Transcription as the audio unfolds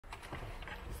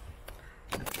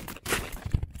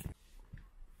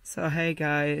So hey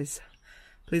guys,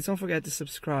 please don't forget to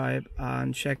subscribe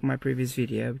and check my previous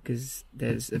video because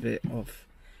there's a bit of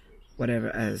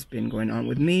whatever has been going on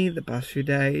with me the past few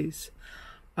days.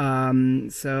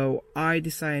 So I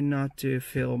decided not to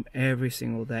film every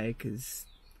single day because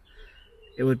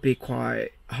it would be quite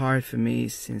hard for me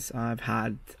since I've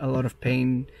had a lot of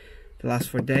pain the last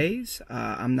 4 days.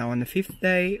 I'm now on the 5th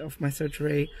day of my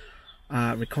surgery,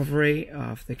 recovery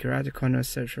of the keratoconus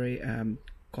surgery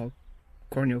called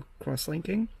corneal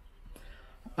cross-linking.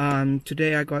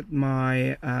 Today I got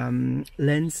my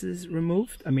lenses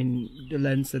removed. I mean the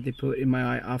lens that they put in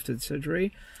my eye after the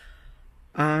surgery,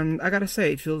 and I gotta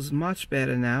say it feels much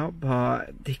better now,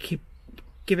 but they keep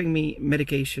giving me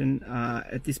medication.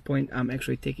 At this point I'm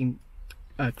actually taking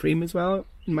cream as well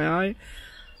in my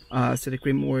eye. So the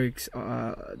cream works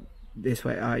this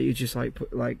way. You just like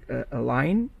put like a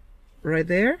line right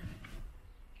there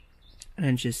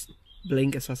and just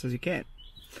blink as fast as you can,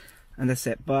 and that's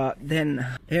it. But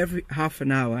then every half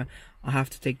an hour I have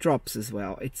to take drops as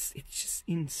well. It's just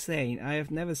insane. I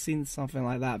have never seen something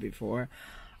like that before.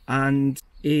 And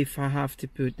if I have to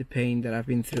put the pain that I've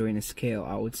been through in a scale,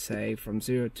 I would say from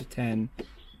 0 to 10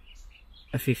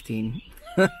 a 15.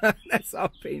 That's how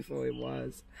painful it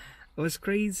was. It was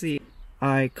crazy.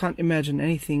 I can't imagine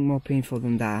anything more painful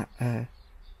than that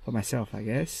for myself, I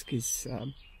guess, because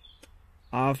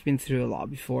I've been through a lot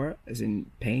before, as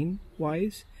in pain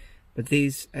wise, but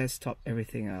this has topped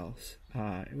everything else.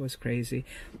 It was crazy,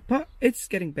 but it's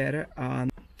getting better.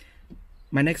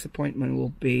 My next appointment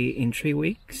will be in 3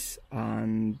 weeks,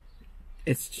 and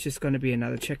it's just going to be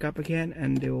another checkup again,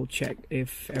 and they will check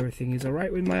if everything is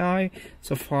alright with my eye.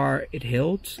 So far it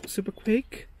healed super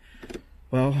quick.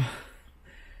 Well,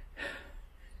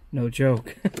 no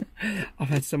joke. I've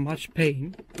had so much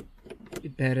pain,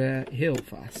 it better heal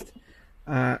fast.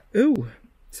 Ooh,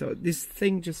 so this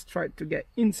thing just tried to get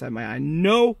inside my eye.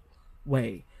 No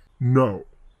way. No,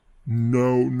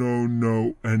 no, no,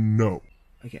 no, and no.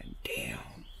 Again, damn.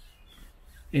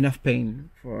 Enough pain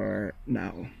for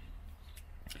now.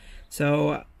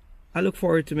 So I look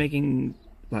forward to making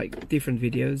like different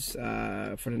videos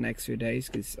for the next few days,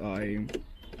 because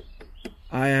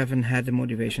I haven't had the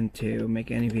motivation to make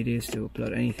any videos, to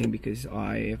upload anything, because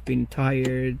I have been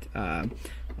tired, a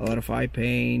lot of eye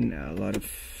pain, a lot of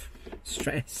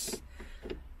stress.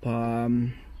 But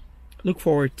look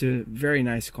forward to very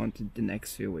nice content the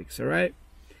next few weeks. Alright?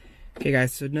 Okay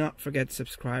guys, so do not forget to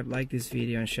subscribe, like this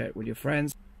video and share it with your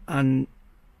friends, and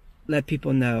let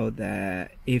people know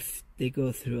that if they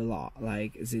go through a lot,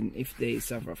 like as in if they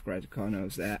suffer of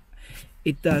keratoconus, that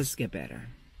it does get better.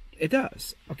 It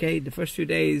does. Okay, the first few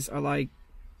days are like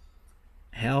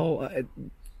hell.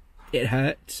 It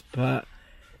hurts, but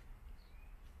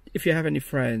if you have any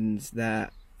friends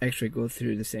that actually go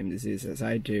through the same disease as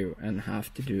I do and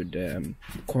have to do the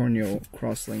corneal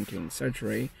cross-linking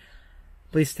surgery,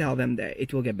 please tell them that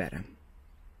it will get better,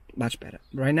 much better.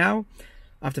 Right now,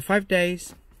 after 5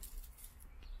 days,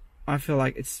 I feel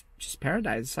like it's just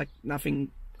paradise. It's like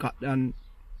nothing got done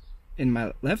in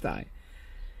my left eye.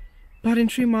 But in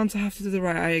 3 months I have to do the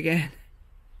right eye again.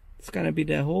 It's gonna be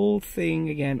the whole thing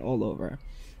again all over.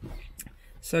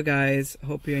 So guys,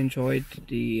 hope you enjoyed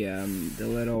the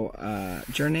little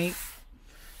journey.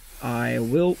 I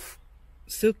will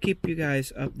still keep you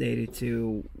guys updated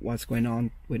to what's going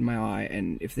on with my eye,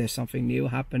 and if there's something new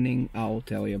happening, I'll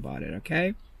tell you about it,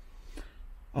 okay?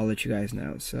 I'll let you guys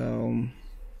know. So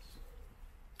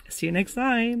see you next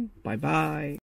time. Bye bye.